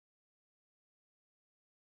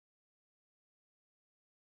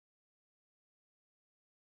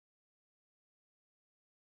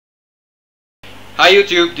Hi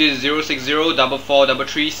YouTube, this is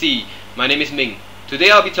 0604433C. My name is Ming.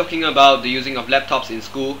 Today I'll be talking about the using of laptops in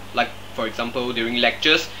school, like for example during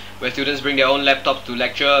lectures, where students bring their own laptops to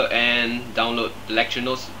lecture and download the lecture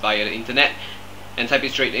notes via the internet and type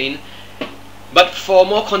it straight in. But for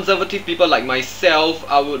more conservative people like myself,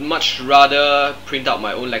 I would much rather print out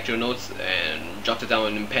my own lecture notes and jot it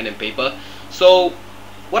down in pen and paper. So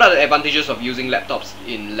what are the advantages of using laptops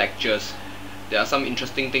in lectures? There are some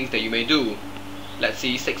interesting things that you may do. Let's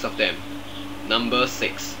see 6 of them. Number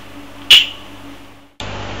 6.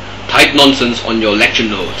 Type nonsense on your lecture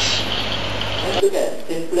notes. Let's look at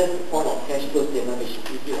the simplest form of cash flow statement which is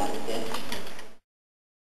easy to understand.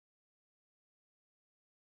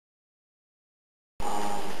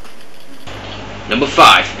 Number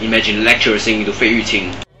 5. Imagine lecturer singing to Fei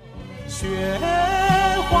Yuqing. 雪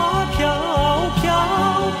花飘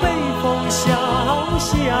飘，北风萧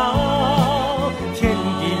萧，天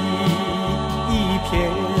地一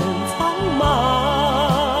片苍茫。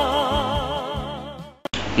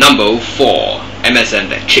 Number 4. MSN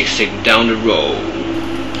that chicks him down the road.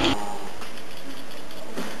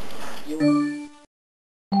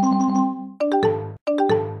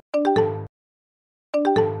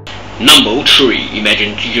 Number 3.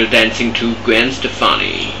 Imagine teacher dancing to Gwen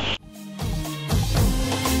Stefani.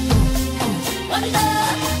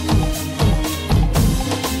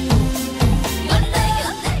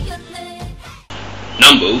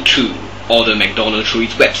 Number 2. Order McDonald's through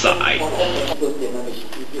its website.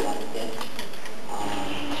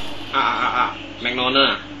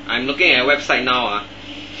 McDonald's. I'm looking at a website now.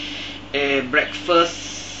 Breakfast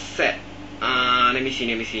set. Let me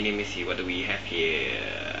see. What do we have here?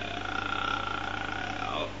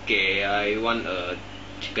 Okay, I want a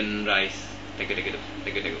chicken rice. Thank you.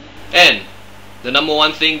 And the number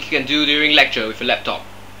 1 thing you can do during lecture with a laptop.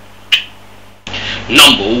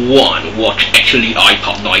 Number 1. Watch actually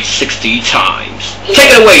iPod Night 60 times.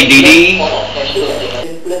 Take it away, Didi.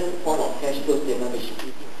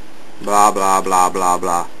 Blah blah blah blah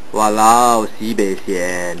blah. Walao, 西北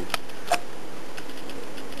咸。